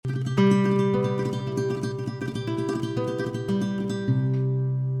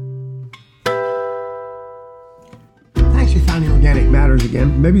matters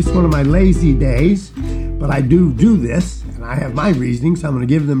again. Maybe it's one of my lazy days, but I do this, and I have my reasonings, so I'm going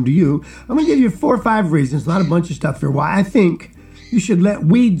to give them to you. I'm going to give you 4 or 5 reasons, not a bunch of stuff here, why I think you should let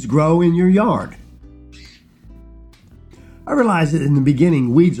weeds grow in your yard. I realize that in the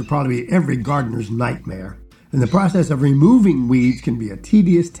beginning, weeds are probably every gardener's nightmare, and the process of removing weeds can be a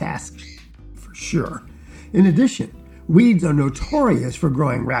tedious task for sure. In addition, weeds are notorious for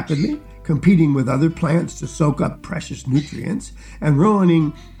growing rapidly, competing with other plants to soak up precious nutrients, and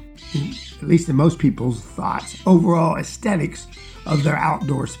ruining, at least in most people's thoughts, overall aesthetics of their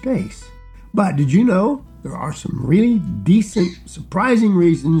outdoor space. But did you know there are some really decent, surprising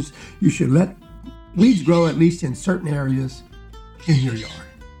reasons you should let weeds grow, at least in certain areas in your yard?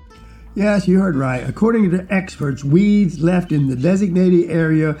 Yes, you heard right. According to experts, weeds left in the designated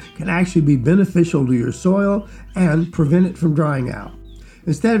area can actually be beneficial to your soil and prevent it from drying out.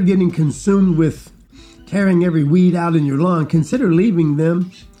 Instead of getting consumed with tearing every weed out in your lawn, consider leaving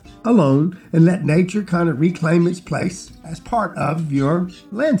them alone and let nature kind of reclaim its place as part of your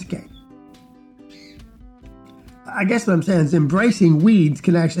landscape. I guess what I'm saying is embracing weeds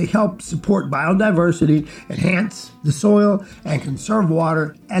can actually help support biodiversity, enhance the soil, and conserve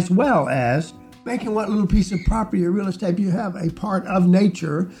water, as well as making what little piece of property or real estate you have a part of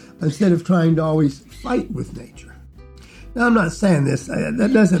nature instead of trying to always fight with nature. Now, I'm not saying this.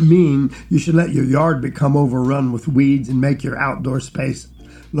 That doesn't mean you should let your yard become overrun with weeds and make your outdoor space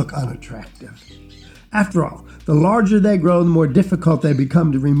look unattractive. After all, the larger they grow, the more difficult they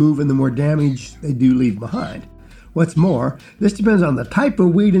become to remove and the more damage they do leave behind. What's more, this depends on the type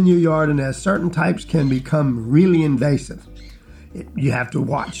of weed in your yard, and as certain types can become really invasive. You have to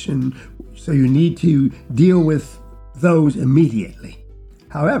watch, and so you need to deal with those immediately.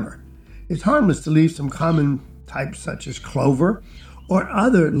 However, it's harmless to leave some common types such as clover or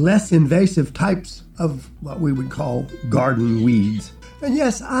other less invasive types of what we would call garden weeds. And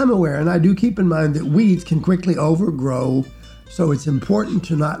yes, I'm aware, and I do keep in mind that weeds can quickly overgrow, so it's important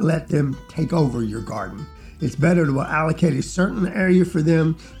to not let them take over your garden. It's better to allocate a certain area for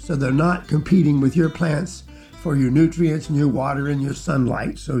them so they're not competing with your plants for your nutrients and your water and your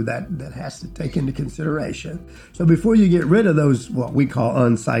sunlight, so that has to take into consideration. So before you get rid of those, what we call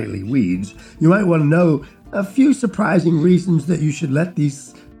unsightly weeds, you might want to know a few surprising reasons that you should let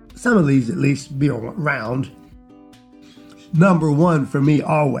some of these at least, be around. Number 1 for me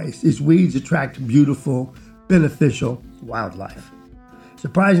always is weeds attract beautiful, beneficial wildlife.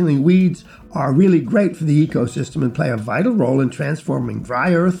 Surprisingly, weeds are really great for the ecosystem and play a vital role in transforming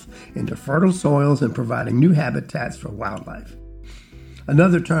dry earth into fertile soils and providing new habitats for wildlife.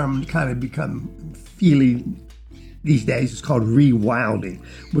 Another term kind of become feely these days is called rewilding,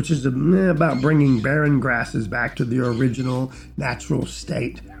 which is about bringing barren grasses back to their original natural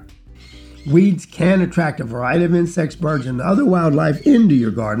state. Weeds can attract a variety of insects, birds, and other wildlife into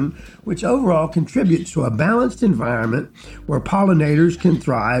your garden, which overall contributes to a balanced environment where pollinators can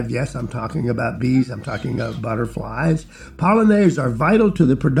thrive. Yes, I'm talking about bees, I'm talking about butterflies. Pollinators are vital to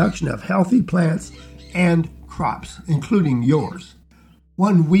the production of healthy plants and crops, including yours.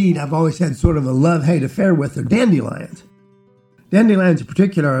 One weed I've always had sort of a love-hate affair with are dandelions. Dandelions in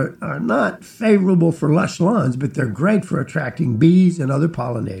particular are not favorable for lush lawns, but they're great for attracting bees and other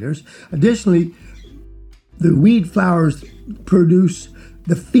pollinators. Additionally, the weed flowers produce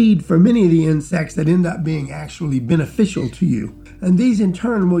the feed for many of the insects that end up being actually beneficial to you. And these in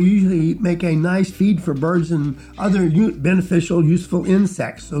turn will usually make a nice feed for birds and other beneficial, useful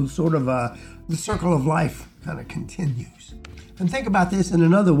insects. So sort of the circle of life kind of continues. And think about this in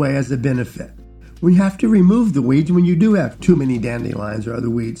another way as a benefit. We have to remove the weeds when you do have too many dandelions or other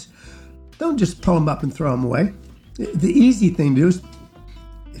weeds. Don't just pull them up and throw them away. The easy thing to do is,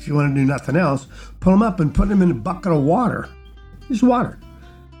 if you want to do nothing else, pull them up and put them in a bucket of water. Just water.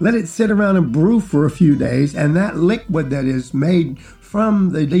 Let it sit around and brew for a few days, and that liquid that is made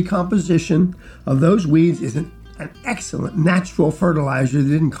from the decomposition of those weeds is an excellent natural fertilizer that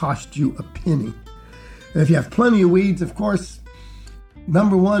didn't cost you a penny. And if you have plenty of weeds, of course,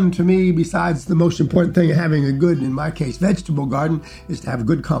 number 1 to me, besides the most important thing of having a good, in my case, vegetable garden, is to have a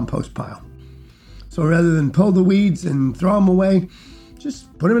good compost pile. So rather than pull the weeds and throw them away,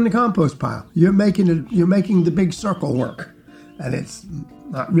 just put them in the compost pile. You're making the big circle work, and it's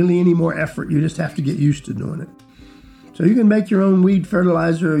not really any more effort. You just have to get used to doing it. So you can make your own weed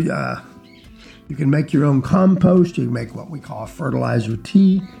fertilizer. You can make your own compost. You can make what we call a fertilizer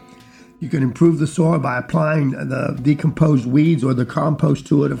tea. You can improve the soil by applying the decomposed weeds or the compost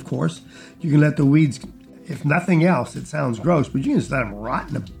to it, of course. You can let the weeds, if nothing else, it sounds gross, but you can just let them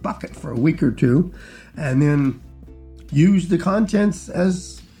rot in a bucket for a week or two and then use the contents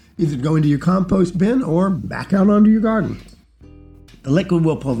as either go into your compost bin or back out onto your garden. The liquid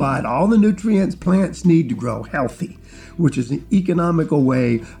will provide all the nutrients plants need to grow healthy, which is an economical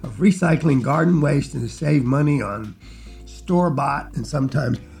way of recycling garden waste and to save money on store-bought and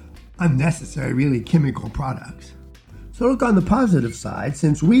sometimes unnecessary, really chemical products. So look on the positive side.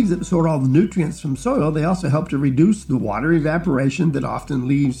 Since weeds absorb all the nutrients from soil, they also help to reduce the water evaporation that often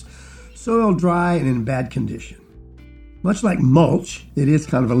leaves soil dry and in bad condition. Much like mulch, it is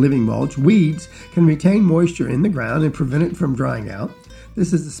kind of a living mulch, weeds can retain moisture in the ground and prevent it from drying out.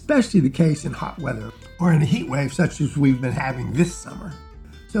 This is especially the case in hot weather or in a heat wave such as we've been having this summer.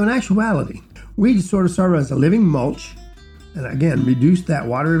 So in actuality, weeds sort of serve as a living mulch and again reduce that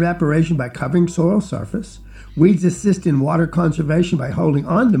water evaporation by covering soil surface. Weeds assist in water conservation by holding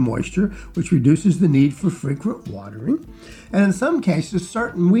on to moisture, which reduces the need for frequent watering. And in some cases,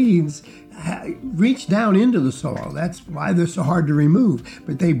 certain weeds reach down into the soil. That's why they're so hard to remove.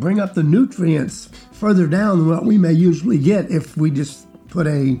 But they bring up the nutrients further down than what we may usually get if we just put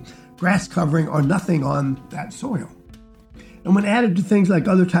a grass covering or nothing on that soil. And when added to things like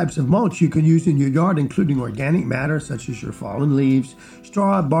other types of mulch you can use in your yard, including organic matter such as your fallen leaves,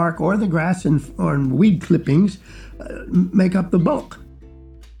 straw, bark, or the grass or weed clippings, make up the bulk.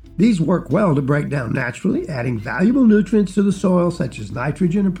 These work well to break down naturally, adding valuable nutrients to the soil such as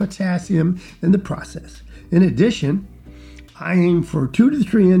nitrogen and potassium in the process. In addition, I aim for 2 to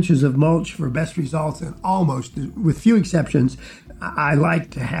 3 inches of mulch for best results, and almost, with few exceptions, I like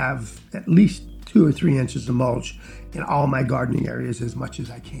to have at least 2 or 3 inches of mulch in all my gardening areas as much as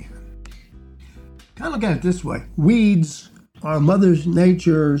I can. Kind of look at it this way. Weeds are Mother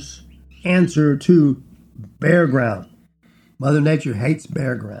Nature's answer to bare ground. Mother Nature hates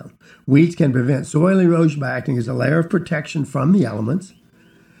bare ground. Weeds can prevent soil erosion by acting as a layer of protection from the elements.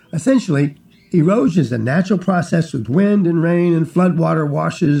 Essentially, erosion is a natural process with wind and rain and floodwater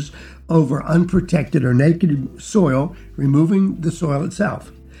washes over unprotected or naked soil, removing the soil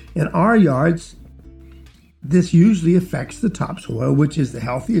itself. In our yards, this usually affects the topsoil, which is the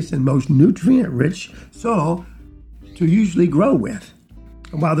healthiest and most nutrient-rich soil to usually grow with.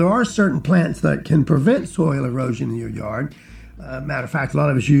 And while there are certain plants that can prevent soil erosion in your yard, matter of fact, a lot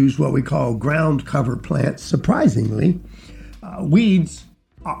of us use what we call ground cover plants. Surprisingly, weeds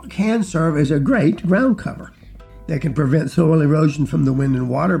can serve as a great ground cover. They can prevent soil erosion from the wind and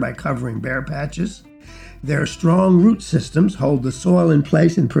water by covering bare patches. Their strong root systems hold the soil in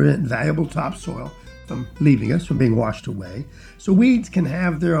place and prevent valuable topsoil from leaving us, from being washed away. So weeds can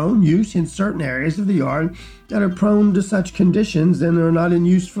have their own use in certain areas of the yard that are prone to such conditions and are not in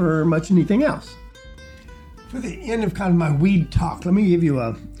use for much anything else. For the end of kind of my weed talk, let me give you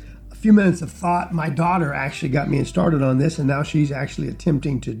a few minutes of thought. My daughter actually got me started on this, and now she's actually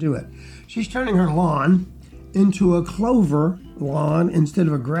attempting to do it. She's turning her lawn into a clover lawn instead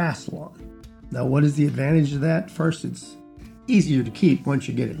of a grass lawn. Now, what is the advantage of that? First, it's easier to keep once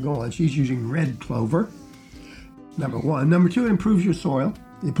you get it going. She's using red clover, number one. Number two, it improves your soil.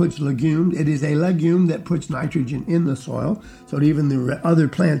 It puts legumes. It is a legume that puts nitrogen in the soil, so that even the other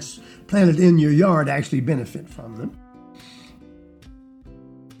plants planted in your yard actually benefit from them.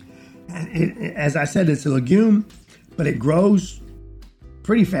 And as I said, it's a legume, but it grows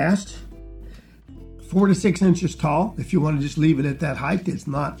pretty fast, 4 to 6 inches tall. If you want to just leave it at that height, it's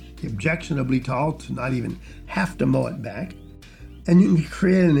not objectionably tall to not even have to mow it back. And you can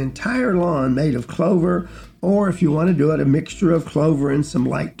create an entire lawn made of clover, or if you want to do it, a mixture of clover and some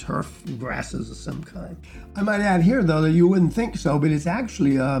light turf grasses of some kind. I might add here, though, that you wouldn't think so, but it's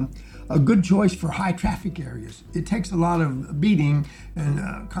actually a good choice for high traffic areas. It takes a lot of beating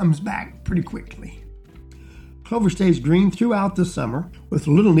and comes back pretty quickly. Clover stays green throughout the summer with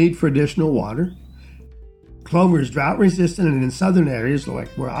little need for additional water. Clover is drought resistant, and in southern areas, like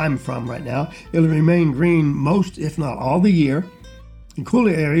where I'm from right now, it'll remain green most, if not all, the year. In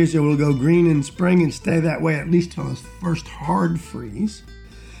cooler areas, it will go green in spring and stay that way at least till the first hard freeze.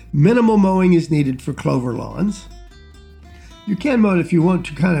 Minimal mowing is needed for clover lawns. You can mow it if you want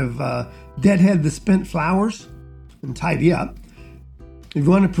to kind of deadhead the spent flowers and tidy up. If you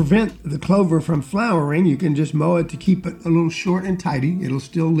want to prevent the clover from flowering, you can just mow it to keep it a little short and tidy. It'll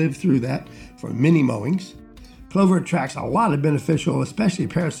still live through that for many mowings. Clover attracts a lot of beneficial, especially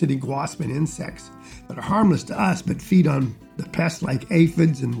parasitic wasp and insects that are harmless to us but feed on the pests like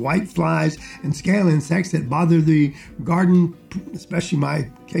aphids and whiteflies and scale insects that bother the garden, especially my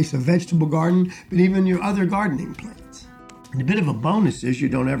case of vegetable garden, but even your other gardening plants. And a bit of a bonus is you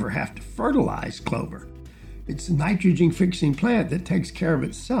don't ever have to fertilize clover. It's a nitrogen-fixing plant that takes care of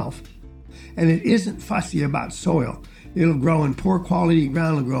itself, and it isn't fussy about soil. It'll grow in poor quality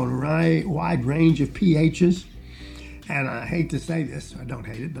ground, it'll grow in a wide range of pHs, And I hate to say this, I don't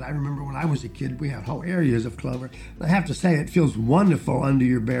hate it, but I remember when I was a kid, we had whole areas of clover. And I have to say, it feels wonderful under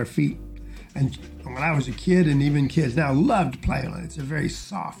your bare feet. And when I was a kid, and even kids now love to play on it. It's a very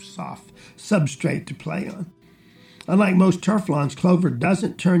soft substrate to play on. Unlike most turf lawns, clover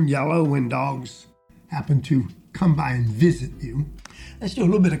doesn't turn yellow when dogs happen to come by and visit you. Let's do a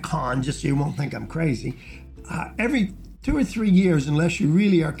little bit of con, just so you won't think I'm crazy. Every 2 or 3 years, unless you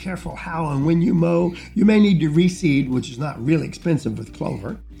really are careful how and when you mow, you may need to reseed, which is not really expensive with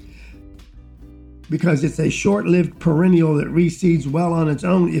clover, because it's a short-lived perennial that reseeds well on its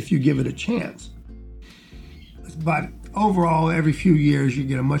own if you give it a chance. But overall, every few years, you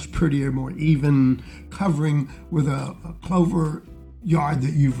get a much prettier, more even covering with a clover yard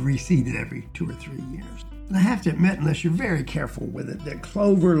that you've reseeded every 2 or 3 years. And I have to admit, unless you're very careful with it, that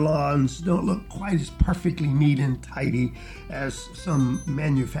clover lawns don't look quite as perfectly neat and tidy as some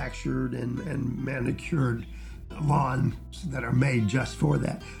manufactured and manicured lawns that are made just for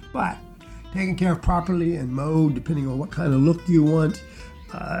that. But taken care of properly and mowed, depending on what kind of look you want,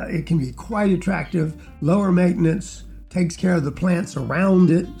 it can be quite attractive, lower maintenance, takes care of the plants around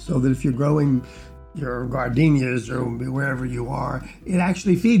it, so that if you're growing your gardenias or wherever you are, it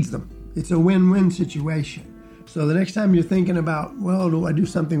actually feeds them. It's a win-win situation. So the next time you're thinking about, well, do I do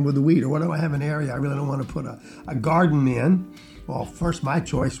something with the weed, or what do I have an area I really don't want to put a garden in? Well, first, my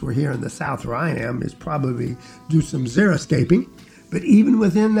choice, we're here in the South where I am, is probably do some xeriscaping. But even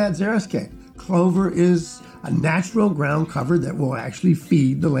within that xeriscape, clover is a natural ground cover that will actually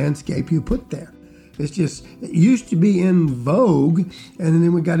feed the landscape you put there. It's just, it used to be in vogue, and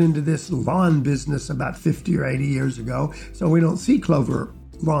then we got into this lawn business about 50 or 80 years ago, so we don't see clover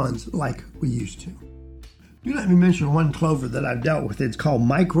lawns like we used to. Do let me mention one clover that I've dealt with. It's called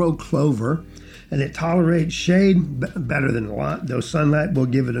micro clover, and it tolerates shade better than a lot, though sunlight will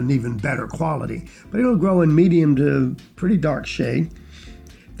give it an even better quality. But it'll grow in medium to pretty dark shade.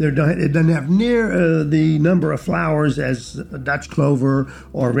 It doesn't have near the number of flowers as Dutch clover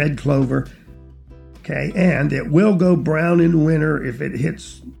or red clover. Okay, and it will go brown in winter if it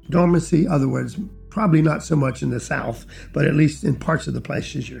hits dormancy. In other words, probably not so much in the South, but at least in parts of the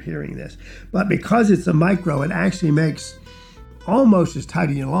places you're hearing this. But because it's a micro, it actually makes almost as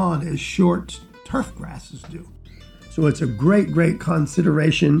tidy a lawn as short turf grasses do. So it's a great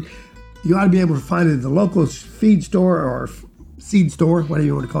consideration. You ought to be able to find it at the local feed store or seed store, whatever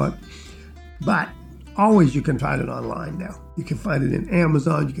you want to call it. But always you can find it online now. You can find it in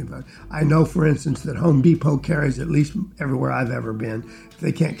Amazon. I know, for instance, that Home Depot carries at least everywhere I've ever been. If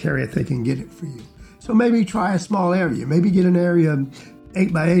they can't carry it, they can get it for you. So maybe try a small area. Maybe get an area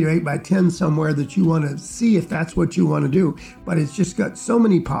 8x8 or 8x10 somewhere that you want to see if that's what you want to do. But it's just got so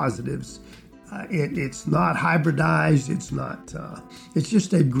many positives. It's not hybridized. It's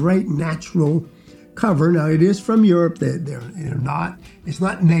just a great natural cover. Now, it is from Europe. It's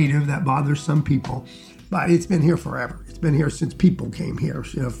not native. That bothers some people. But it's been here forever. It's been here since people came here,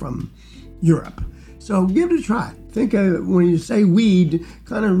 from Europe. So give it a try. Think when you say weed,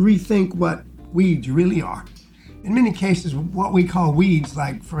 kind of rethink what weeds really are. In many cases, what we call weeds,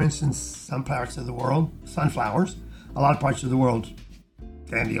 like, for instance, some parts of the world, sunflowers, a lot of parts of the world,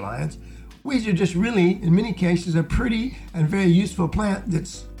 dandelions. Weeds are just really, in many cases, a pretty and very useful plant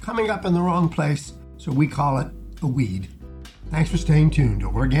that's coming up in the wrong place, so we call it a weed. Thanks for staying tuned to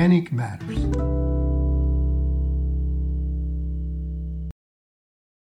Organic Matters.